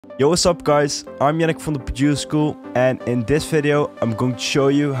Yo, what's up guys, I'm Yanick from the Producer School, and in this video I'm going to show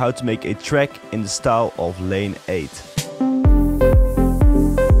you how to make a track in the style of Lane 8.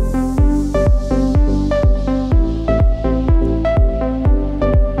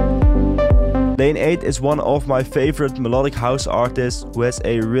 Lane 8 is one of my favorite melodic house artists who has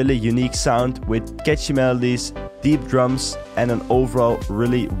a really unique sound with catchy melodies, deep drums and an overall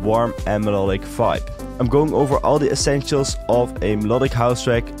really warm and melodic vibe. I'm going over all the essentials of a melodic house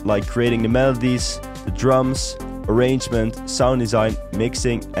track, like creating the melodies, the drums, arrangement, sound design,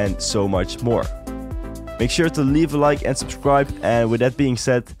 mixing and so much more. Make sure to leave a like and subscribe, and with that being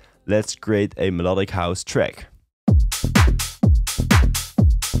said, let's create a melodic house track.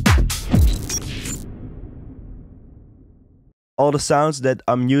 All the sounds that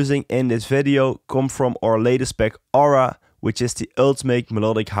I'm using in this video come from our latest pack Aura, which is the ultimate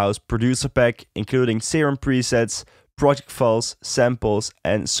melodic house producer pack, including serum presets, project files, samples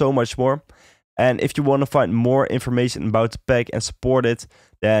and so much more. And if you want to find more information about the pack and support it,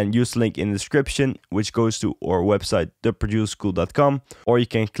 then use the link in the description, which goes to our website theproducerschool.com, or you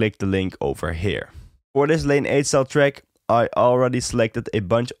can click the link over here. For this Lane 8 style track, I already selected a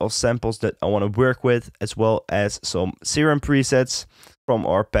bunch of samples that I want to work with, as well as some serum presets from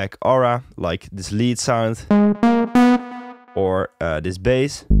our pack Aura, like this lead sound or this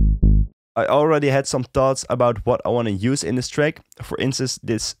bass. I already had some thoughts about what I want to use in this track. For instance,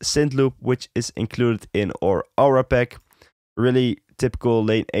 this synth loop, which is included in our Aura pack. Really typical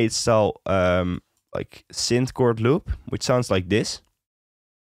Lane 8 style like synth chord loop, which sounds like this.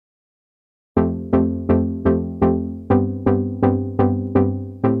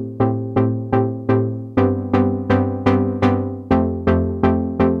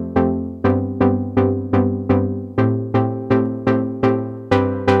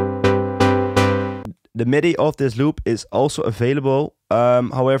 The MIDI of this loop is also available,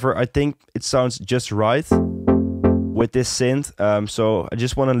 however I think it sounds just right with this synth, so I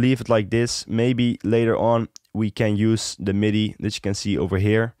just want to leave it like this. Maybe later on we can use the MIDI that you can see over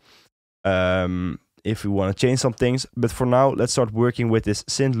here if we want to change some things, but for now let's start working with this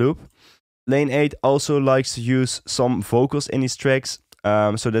synth loop. Lane 8 also likes to use some vocals in these tracks,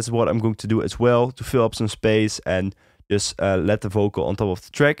 so that's what I'm going to do as well, to fill up some space and just let the vocal on top of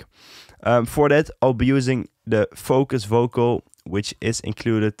the track. For that, I'll be using the focus vocal, which is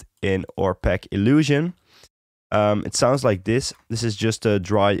included in our pack Illusion. It sounds like this. This is just a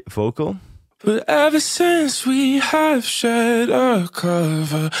dry vocal. But ever since we have shared a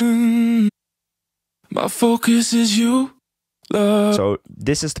cover, my focus is you, love. So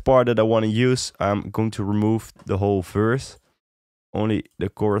this is the part that I want to use. I'm going to remove the whole verse. Only the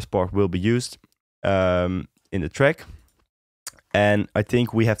chorus part will be used in the track. And I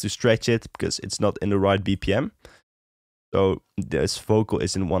think we have to stretch it because it's not in the right BPM. So this vocal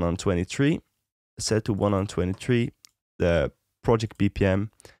is in 123. Set to 123, the project BPM.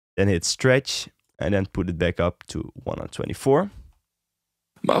 Then hit stretch and then put it back up to 124.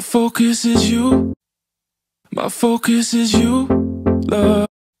 My focus is you. My focus is you, love.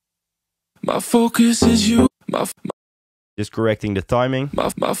 My focus is you. Just correcting the timing.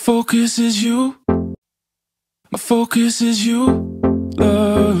 My focus is you. My focus is you,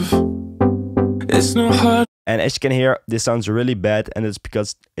 love. It's not hard. And as you can hear, this sounds really bad, and it's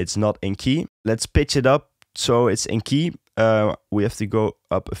because it's not in key. Let's pitch it up so it's in key. We have to go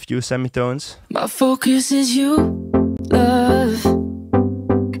up a few semitones. My focus is you, love.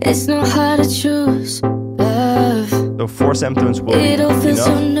 It's not hard to choose, love. So 4 semitones will be enough.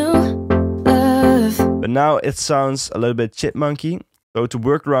 So new, love. But now it sounds a little bit chipmunky. So to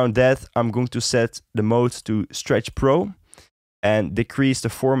work around that, I'm going to set the mode to Stretch Pro and decrease the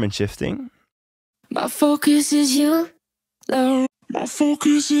form and shifting. My focus is you, love. My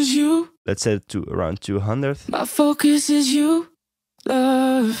focus is you. Let's set it to around 200. My focus is you,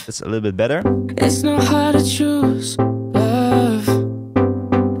 love. That's a little bit better. It's not hard to choose, love.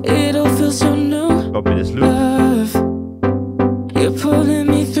 It all feels so new, Copy this loop. love. You're pulling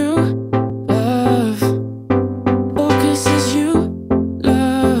me through.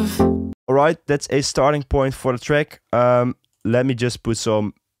 Alright, that's a starting point for the track. Let me just put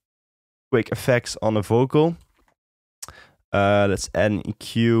some quick effects on the vocal. Let's add an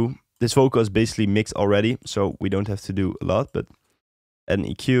EQ. This vocal is basically mixed already, so we don't have to do a lot, but add an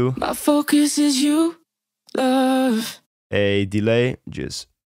EQ. My focus is you, love. A delay, just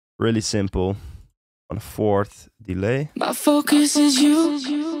really simple. 1/4 delay. My focus is you,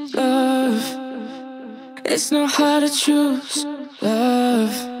 love. It's not hard to choose,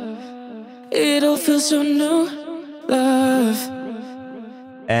 love. It all feels so new, love.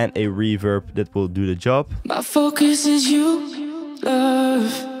 And a reverb that will do the job. My focus is you,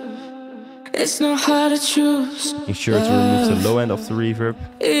 love. It's not hard to choose. Making sure to remove the low end of the reverb.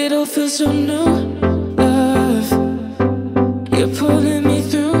 It all feels so new, love. You're pulling me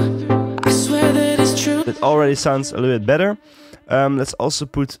through. I swear that it's true. It already sounds a little bit better. Let's also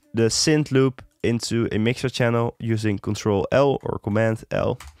put the synth loop into a mixer channel using Control L or Command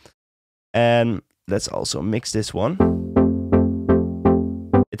L. And let's also mix this one.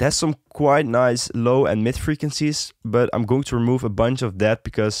 It has some quite nice low and mid frequencies, but I'm going to remove a bunch of that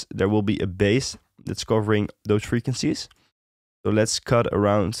because there will be a bass that's covering those frequencies. So let's cut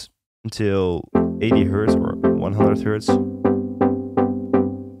around until 80 Hertz or 100 Hertz.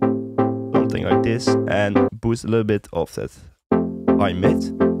 Something like this, and boost a little bit of that high mid.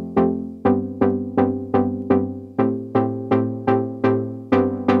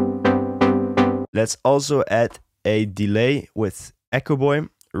 Let's also add a delay with Echo Boy,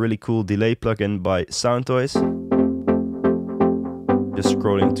 a really cool delay plugin by Soundtoys. Just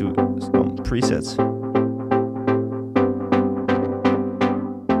scrolling to some presets.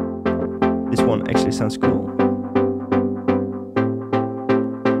 This one actually sounds cool.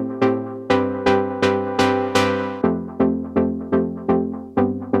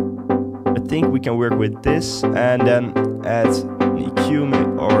 I think we can work with this and then add an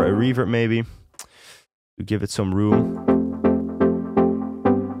EQ or a reverb maybe to give it some room.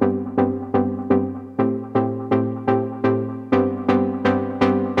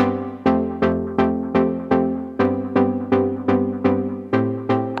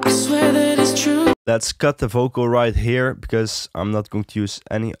 Let's cut the vocal right here because I'm not going to use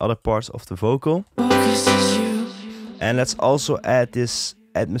any other parts of the vocal. And let's also add this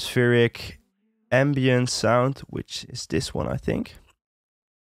atmospheric ambient sound, which is this one, I think.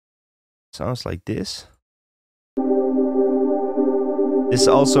 Sounds like this. This is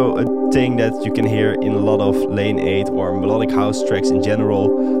also a thing that you can hear in a lot of Lane 8 or Melodic House tracks in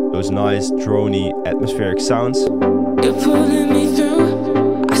general. Those nice drony atmospheric sounds. You're pulling me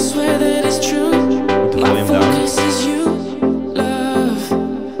through. I swear that it's true. Put the volume down. Is you, love.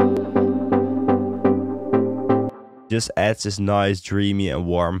 Just adds this nice dreamy and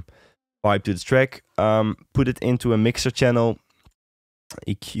warm vibe to the track. Put it into a mixer channel.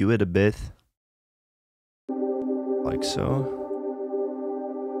 EQ it a bit. Like so.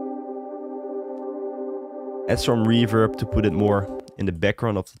 Add some reverb to put it more in the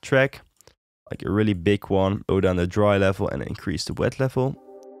background of the track. Like a really big one. Low down the dry level and increase the wet level.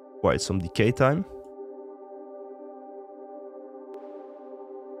 Quite some decay time.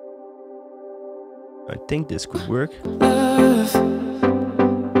 I think this could work.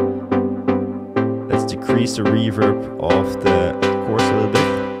 Let's decrease the reverb of the chorus a little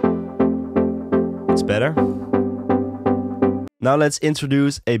bit. It's better. Now let's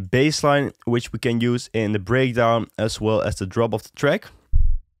introduce a bass line which we can use in the breakdown as well as the drop of the track.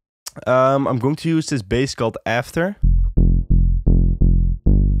 I'm going to use this bass called After.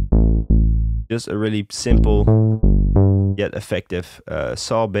 Just a really simple yet effective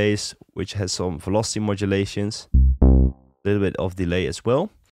saw bass which has some velocity modulations, a little bit of delay as well.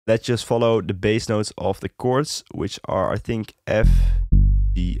 Let's just follow the bass notes of the chords, which are I think F,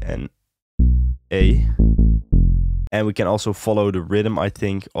 G and A. And we can also follow the rhythm, I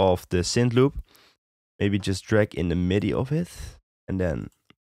think, of the synth loop. Maybe just drag in the MIDI of it and then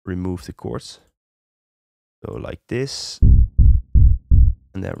remove the chords. So like this.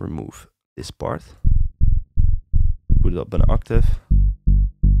 And then remove this part. Put it up an octave.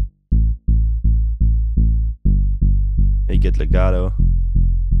 Make it legato.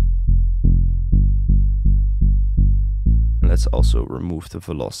 And let's also remove the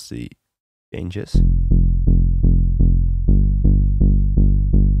velocity changes.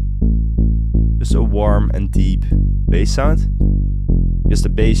 Just a warm and deep bass sound. Because the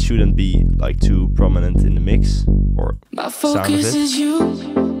bass shouldn't be like too prominent in the mix or My sound of focus it. is you,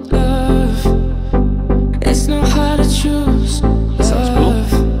 love. It's not hard to choose. Sounds cool.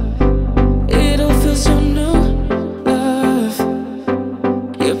 It all feels so new, love.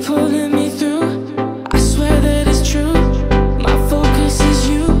 You're pulling me through. I swear that it's true. My focus is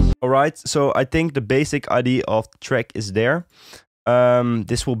you. Alright, so I think the basic idea of the track is there.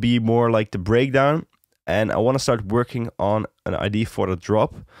 This will be more like the breakdown, and I want to start working on an idea for the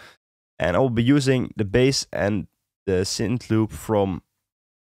drop, and I will be using the bass and the synth loop from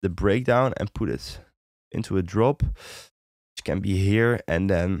the breakdown and put it into a drop, which can be here, and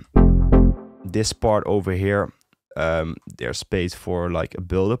then this part over here, there's space for like a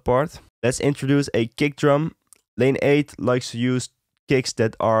build-up part. Let's introduce a kick drum. Lane 8 likes to use kicks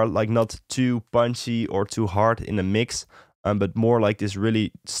that are like not too punchy or too hard in the mix, but more like this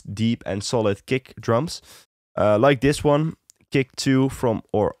really deep and solid kick drums. Like this one, Kick 2 from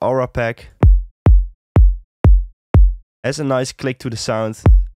our Aura pack. Has a nice click to the sound,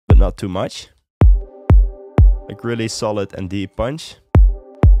 but not too much. Like really solid and deep punch.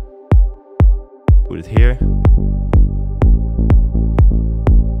 Put it here.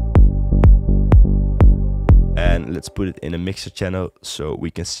 And let's put it in a mixer channel so we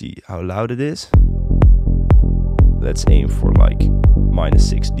can see how loud it is. Let's aim for like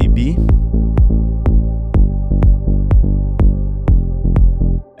 -6 dB.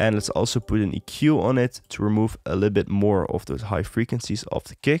 And let's also put an EQ on it to remove a little bit more of those high frequencies of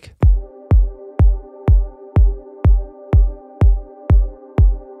the kick.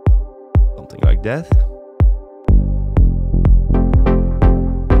 Something like that.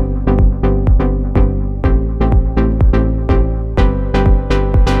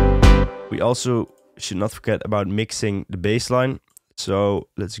 We also should not forget about mixing the bassline. So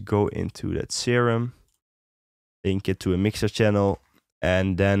let's go into that serum, link it to a mixer channel,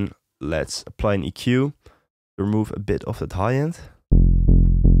 and then let's apply an EQ to remove a bit of that high end.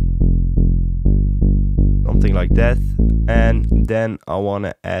 Something like that. And then I want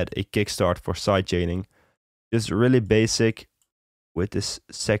to add a kickstart for sidechaining. Just really basic with this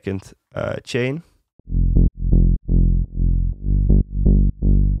second chain.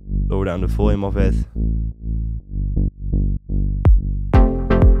 Lower down the volume of it.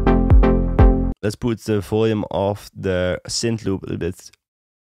 Let's put the volume of the synth loop a little bit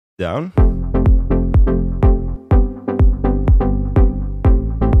down.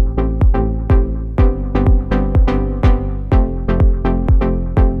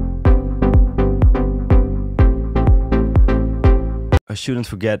 I shouldn't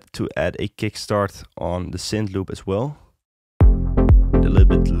forget to add a kickstart on the synth loop as well. With a little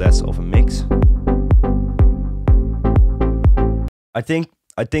bit less of a mix.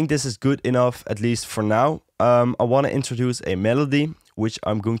 I think this is good enough, at least for now. I want to introduce a melody, which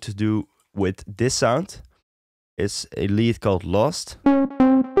I'm going to do with this sound. It's a lead called Lost.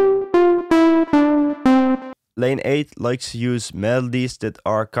 Lane 8 likes to use melodies that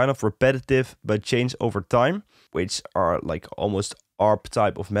are kind of repetitive but change over time, which are like almost ARP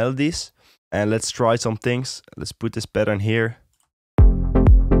type of melodies. And let's try some things. Let's put this pattern here.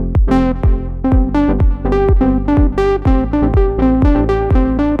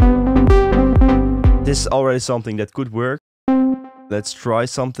 This is already something that could work. Let's try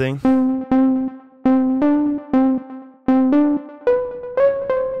something.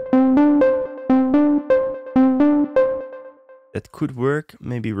 That could work.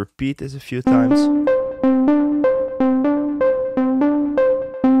 Maybe repeat this a few times.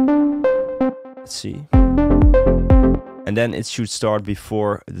 Let's see. And then it should start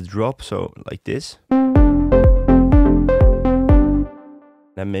before the drop, so like this.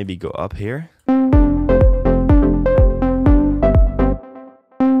 Then maybe go up here.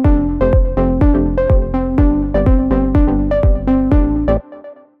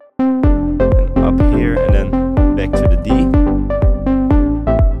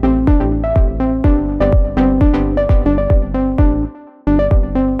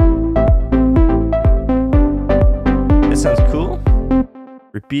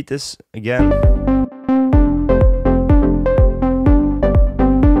 Repeat this again.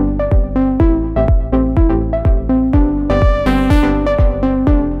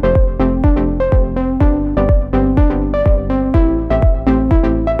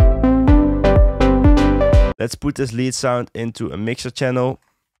 Let's put this lead sound into a mixer channel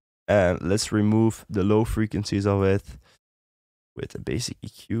and let's remove the low frequencies of it with a basic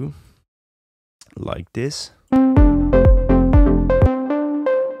EQ like this.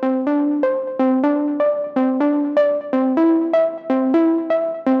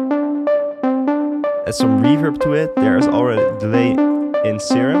 Add some reverb to it. There is already a delay in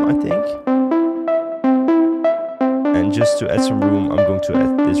Serum, I think. And just to add some room, I'm going to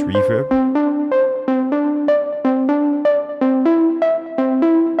add this reverb.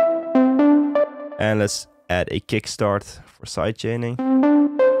 And let's add a kickstart for sidechaining.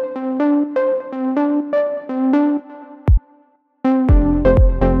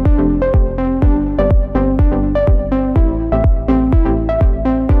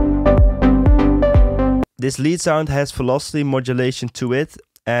 This lead sound has velocity modulation to it,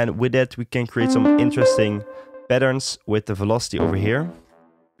 and with that we can create some interesting patterns with the velocity over here,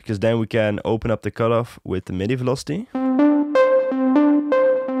 because then we can open up the cutoff with the MIDI velocity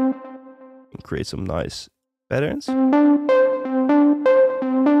and create some nice patterns.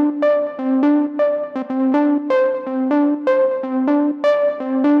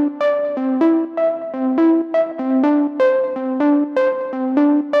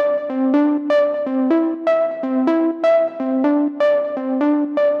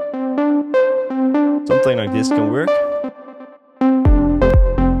 Something like this can work.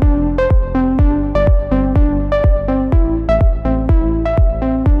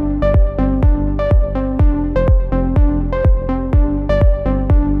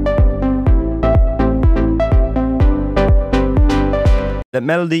 That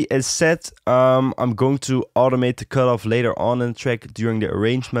melody is set. I'm going to automate the cutoff later on in the track during the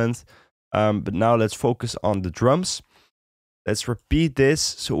arrangement. But now let's focus on the drums. Let's repeat this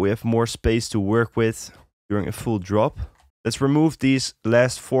so we have more space to work with during a full drop. Let's remove these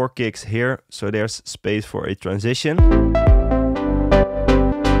last 4 kicks here so there's space for a transition.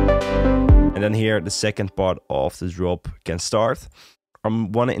 And then here the second part of the drop can start. I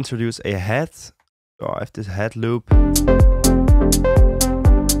want to introduce a head. So I have this head loop.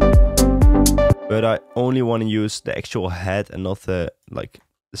 But I only want to use the actual head and not the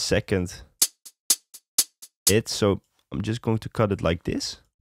second hit. So I'm just going to cut it like this.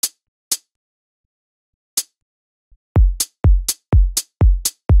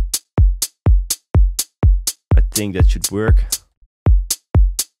 I think that should work.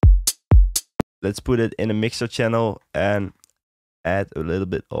 Let's put it in a mixer channel and add a little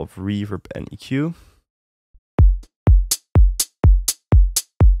bit of reverb and EQ.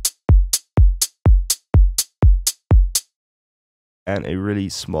 And a really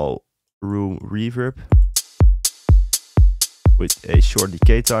small room reverb with a short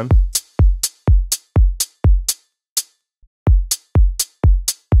decay time.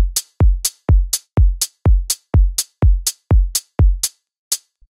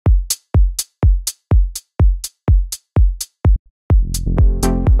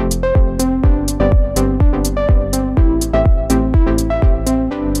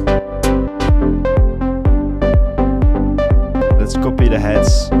 Let's copy the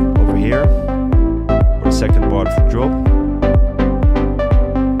heads over here for the second part of the drop.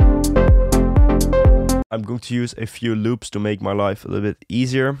 I'm going to use a few loops to make my life a little bit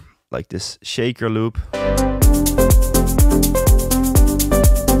easier, like this shaker loop.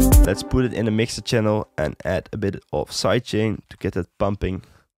 Let's put it in a mixer channel and add a bit of sidechain to get that pumping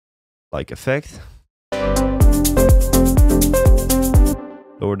like effect.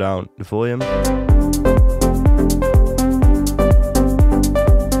 Lower down the volume.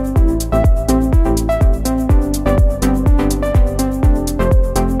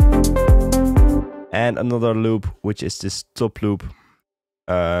 And another loop, which is this top loop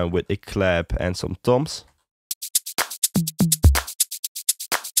with a clap and some toms.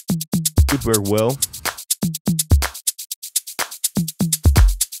 Could work well.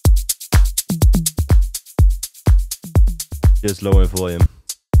 Just low in volume.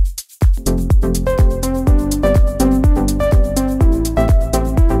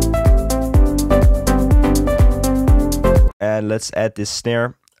 And let's add this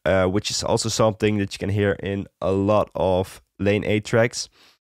snare. Which is also something that you can hear in a lot of Lane 8 tracks.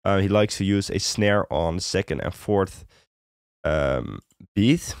 He likes to use a snare on the second and fourth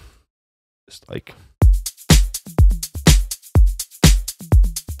beat. Just like...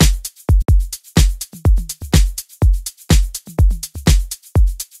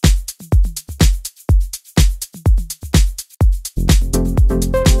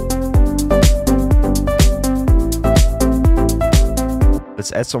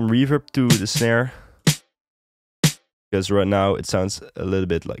 Let's add some reverb to the snare, because right now it sounds a little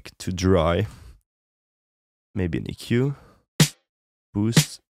bit like too dry. Maybe an EQ,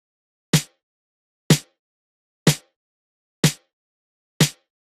 boost.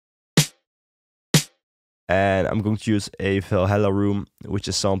 And I'm going to use a Valhalla room, which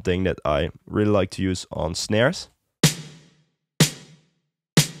is something that I really like to use on snares.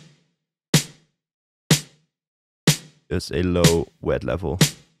 Just a low wet level.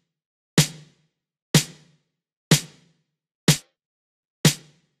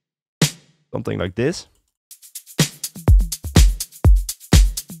 Something like this.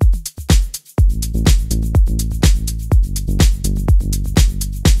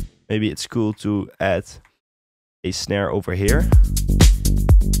 Maybe it's cool to add a snare over here.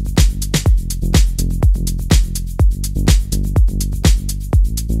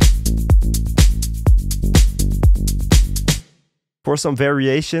 For some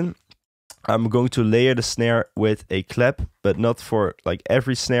variation, I'm going to layer the snare with a clap, but not for like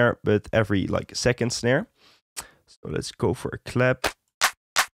every snare, but every like second snare. So let's go for a clap.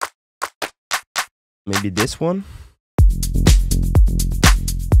 Maybe this one.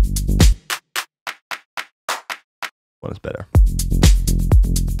 One is better.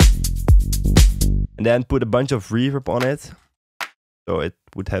 And then put a bunch of reverb on it. So it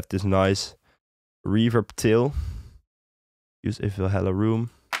would have this nice reverb tail. Use a Valhalla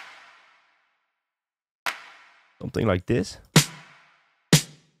room. Something like this.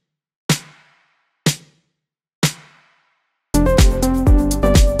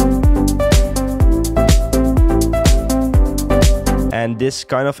 And this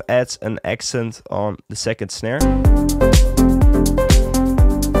kind of adds an accent on the second snare.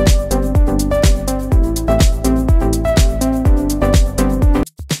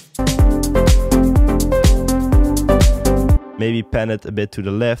 Maybe pan it a bit to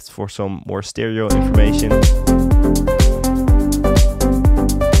the left for some more stereo information.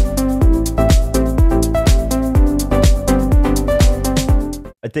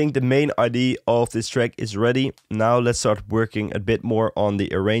 I think the main idea of this track is ready. Now let's start working a bit more on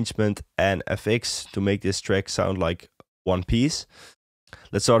the arrangement and FX to make this track sound like one piece.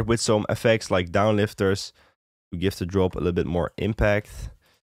 Let's start with some effects like downlifters to give the drop a little bit more impact.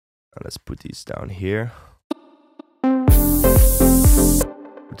 Let's put these down here.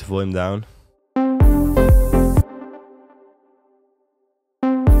 Put the volume down.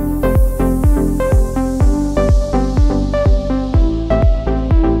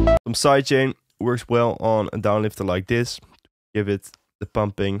 Some sidechain works well on a downlifter like this. Give it the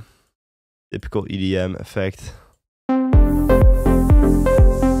pumping, typical EDM effect.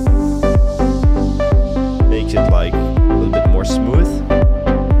 Makes it like a little bit more smooth.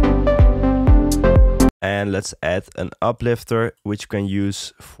 And let's add an uplifter, which you can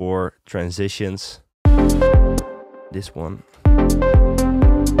use for transitions. This one.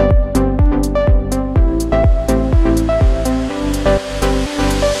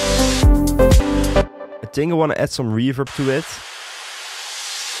 I think I want to add some reverb to it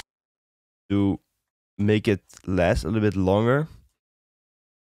to make it last a little bit longer.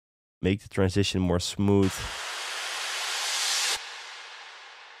 Make the transition more smooth.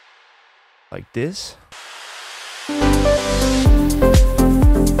 Like this. I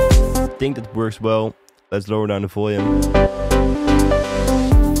think that works well. Let's lower down the volume.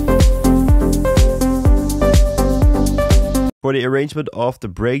 For the arrangement of the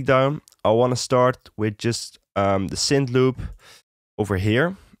breakdown, I want to start with just the synth loop over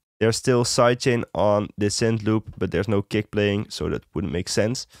here. There's still sidechain on the synth loop, but there's no kick playing, so that wouldn't make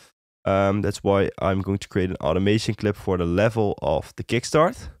sense. That's why I'm going to create an automation clip for the level of the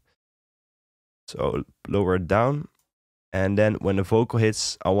kickstart. So lower it down. And then when the vocal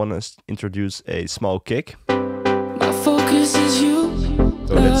hits, I want to introduce a small kick. My focus is you.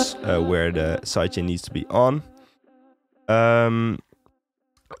 So that's where the sidechain needs to be on.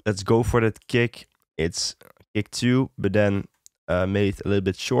 Let's go for that kick. It's kick 2, but then made a little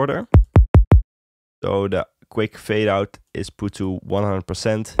bit shorter. So the quick fade out is put to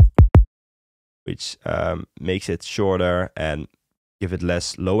 100%, which makes it shorter and give it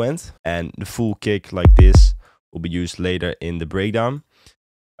less low end. And the full kick like this will be used later in the breakdown.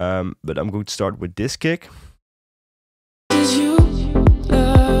 But I'm going to start with this kick. Is you,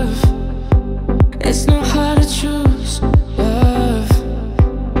 love. It's not hard to choose, love.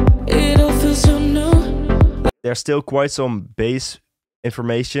 It all feels so new. There's still quite some bass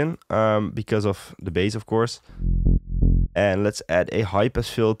information because of the bass, of course. And let's add a high pass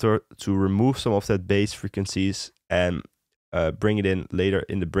filter to remove some of that bass frequencies and bring it in later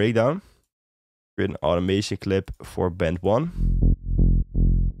in the breakdown. Create an automation clip for band 1.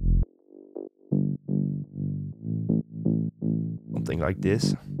 Something like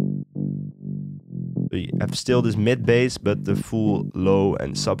this. So you have still this mid bass, but the full low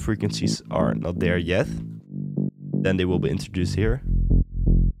and sub frequencies are not there yet. Then they will be introduced here.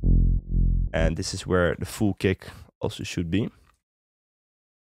 And this is where the full kick also should be.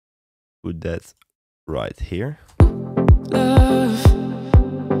 Put that right here. Love,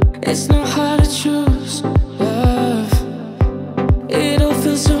 it's not hard to choose, love. It all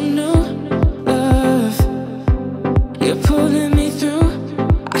feels so new, love. You're pulling me through,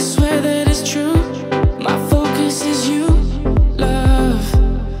 I swear that it's true. My focus is you, love.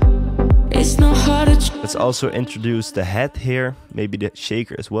 It's not hard to choose. Let's also introduce the head here, maybe the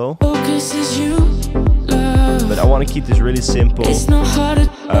shaker as well. Focus is you, love. But I want to keep this really simple. It's not hard to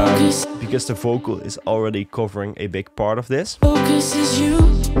focus. Because the vocal is already covering a big part of this. Focus is you,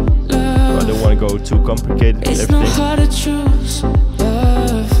 So I don't want to go too complicated with it's not everything. hard to choose,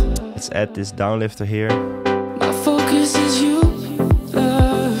 love. Let's add this downlifter here. My focus is you,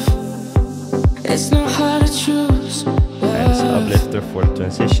 love. It's not hard to choose, And it's an love. uplifter for the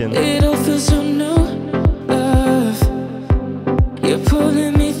transition. It all feels so new, love. You're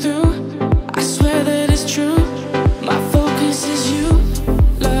pulling me through, I swear that it's true. My focus is you,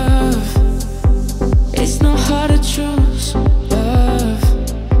 love. It's not hard to choose, love.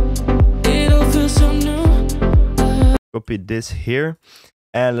 It all feels so new, love. Copy this here.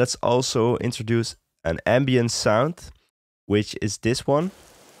 And let's also introduce an ambient sound, which is this one.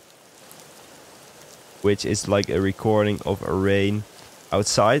 Which is like a recording of a rain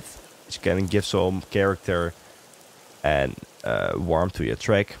outside, which can give some character and warmth to your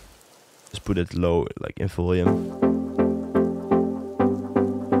track. Just put it low, like in volume.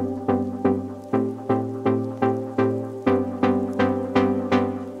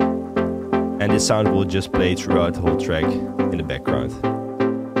 And this sound will just play throughout the whole track in the background.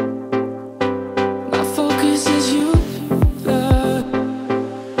 My focus is you, love.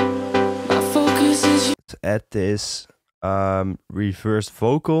 My focus is you. To add this reverse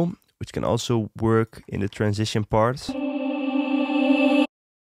vocal, which can also work in the transition parts.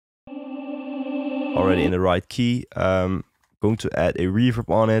 Already in the right key. Going to add a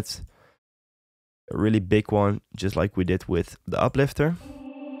reverb on it. A really big one, just like we did with the uplifter.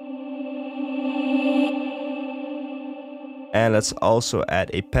 And let's also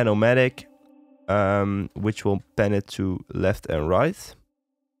add a panomatic, which will pan it to left and right.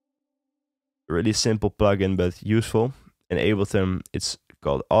 Really simple plugin, but useful. In Ableton, it's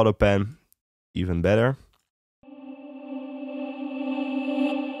called Auto Pan, even better.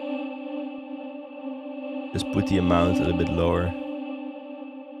 Just put the amount a little bit lower.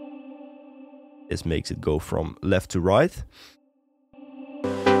 This makes it go from left to right.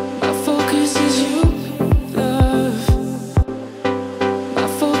 My focus is you, love. My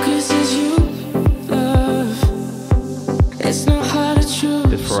focus is you, love. It's not hard to choose.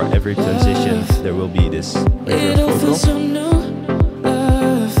 But for every transition, there will be this It all reverse feels so vocal. new,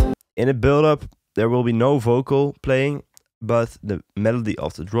 love. In a build-up, there will be no vocal playing, but the melody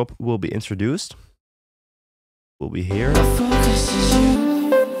of the drop will be introduced. Will be here. My focus is you.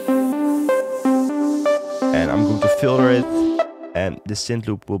 And I'm going to filter it, and the synth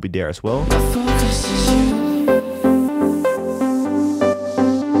loop will be there as well. My focus is you.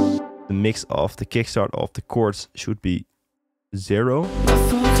 The mix of the kickstart of the chords should be 0. My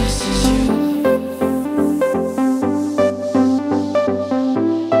focus is you.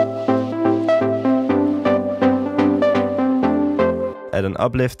 Add an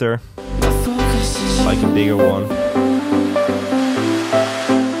uplifter, My focus is you. like a bigger one.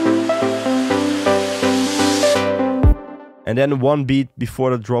 And then one beat before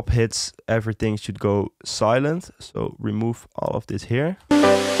the drop hits, everything should go silent. So remove all of this here.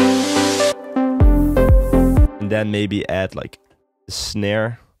 And then maybe add like a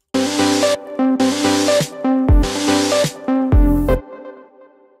snare.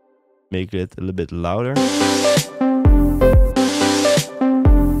 Make it a little bit louder.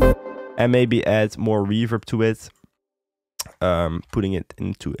 And maybe add more reverb to it. Putting it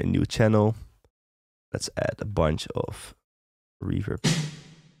into a new channel. Let's add a bunch of reverb.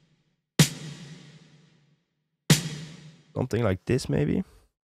 Something like this maybe.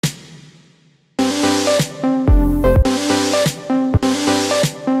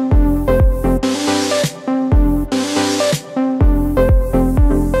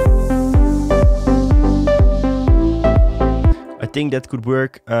 I think that could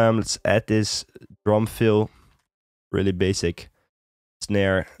work. Let's add this drum fill, really basic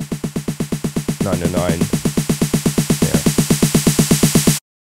snare 909.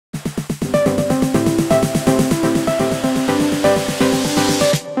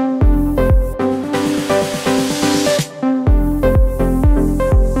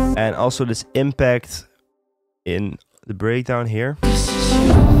 And also this impact in the breakdown here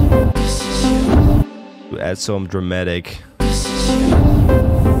to add some dramatic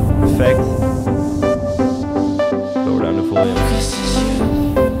effect. Lower down the volume.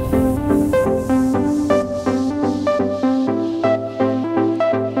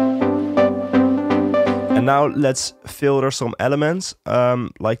 And now let's filter some elements,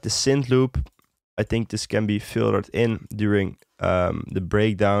 like the synth loop. I think this can be filtered in during the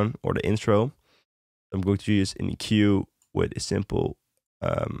breakdown or the intro. I'm going to use an EQ with a simple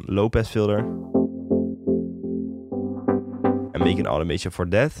low pass filter and make an automation for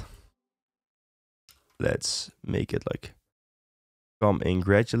that. Let's make it like come in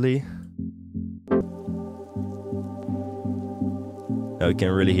gradually. Now you can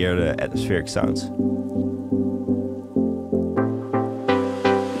really hear the atmospheric sounds.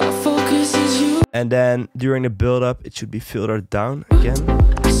 And then during the build-up, it should be filtered down again.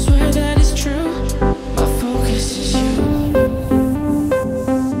 I swear that it's true. My focus is you.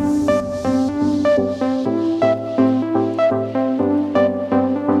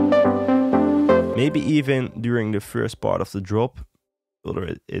 Maybe even during the first part of the drop,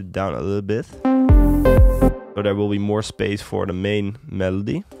 filter it down a little bit. So there will be more space for the main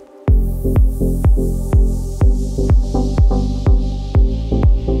melody.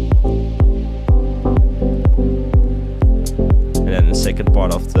 And then the second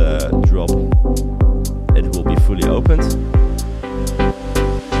part of the drop, it will be fully opened.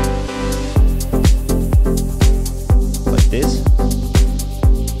 Like this.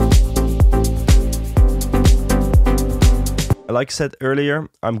 Like I said earlier,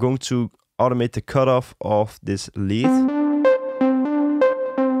 I'm going to automate the cutoff of this lead.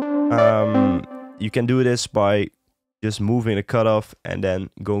 you can do this by just moving the cutoff and then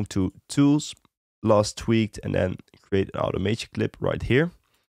going to Tools, Loss Tweaked, and then create an automation clip right here.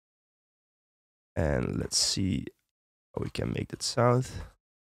 And let's see how we can make that sound.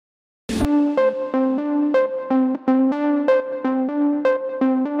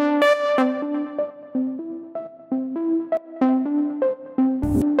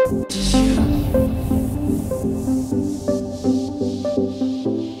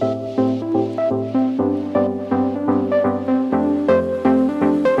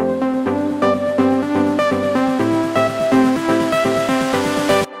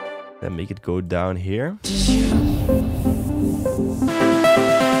 Then make it go down here.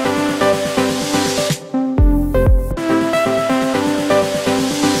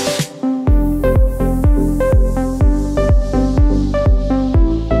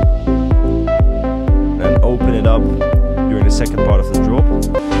 Then open it up during the second part of the drop.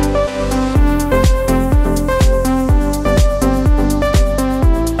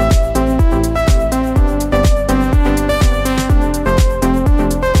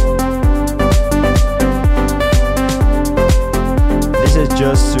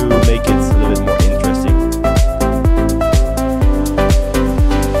 Just to make it a little bit more interesting.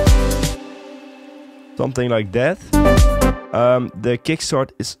 Something like that. The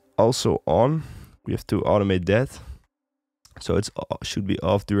kickstart is also on. We have to automate that. So it should be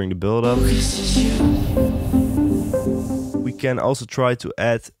off during the build-up. We can also try to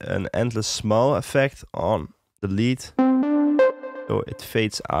add an endless smile effect on the lead. So it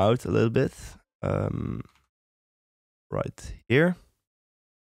fades out a little bit. Right here.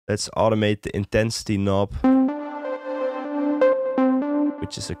 Let's automate the intensity knob,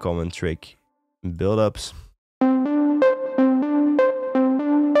 which is a common trick in build-ups.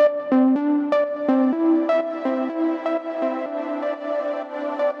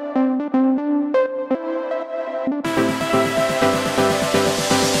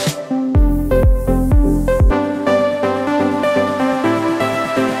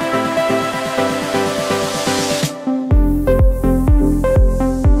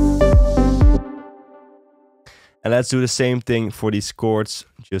 And let's do the same thing for these chords,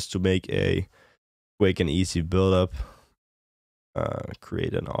 just to make a quick and easy build-up.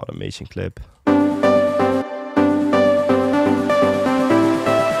 Create an automation clip.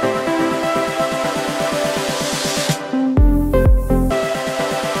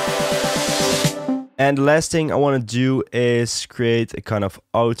 And the last thing I want to do is create a kind of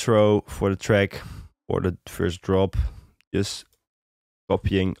outro for the track, for the first drop. Just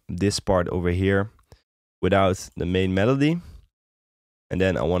copying this part over here without the main melody, and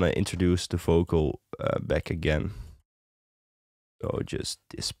then I want to introduce the vocal back again. So just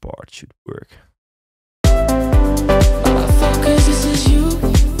this part should work. My focus is you,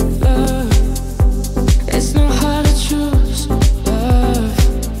 love. It's not hard to choose, love.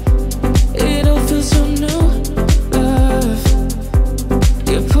 It all feels so new, love.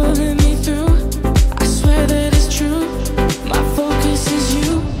 You're pulling me through. I swear that it's true. My focus is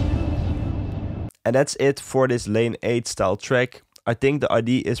you. And that's it for this lane 8 style track. I think the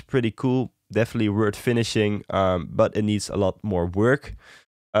idea is pretty cool, definitely worth finishing, but it needs a lot more work.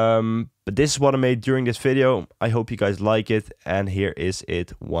 But this is what I made during this video. I hope you guys like it, and here is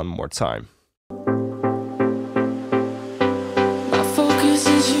it one more time. My focus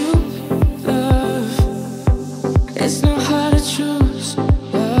is you, love. It's not hard to choose,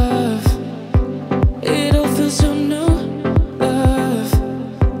 love. It all feels so new, love.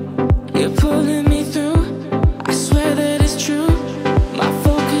 You're pulling me through. I swear that it's true. My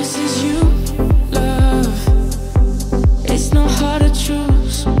focus is you, love. It's not hard to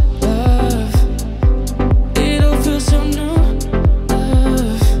choose, love. It all feels so new,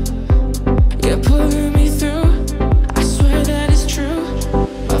 love.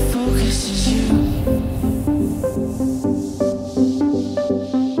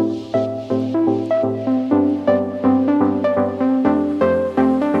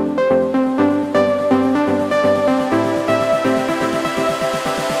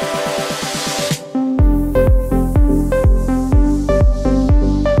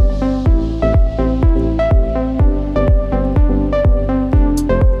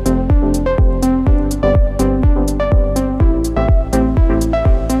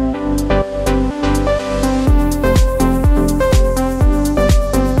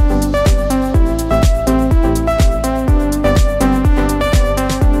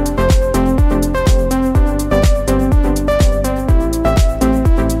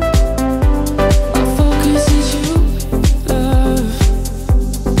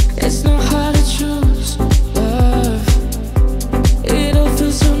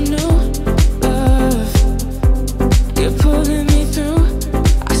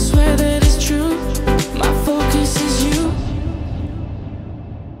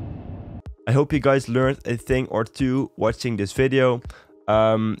 I hope you guys learned a thing or two watching this video.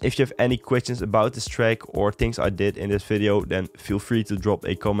 If you have any questions about this track or things I did in this video, then feel free to drop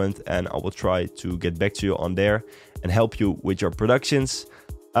a comment and I will try to get back to you on there and help you with your productions.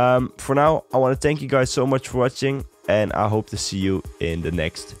 For now, I want to thank you guys so much for watching and I hope to see you in the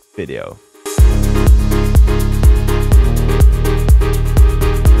next video.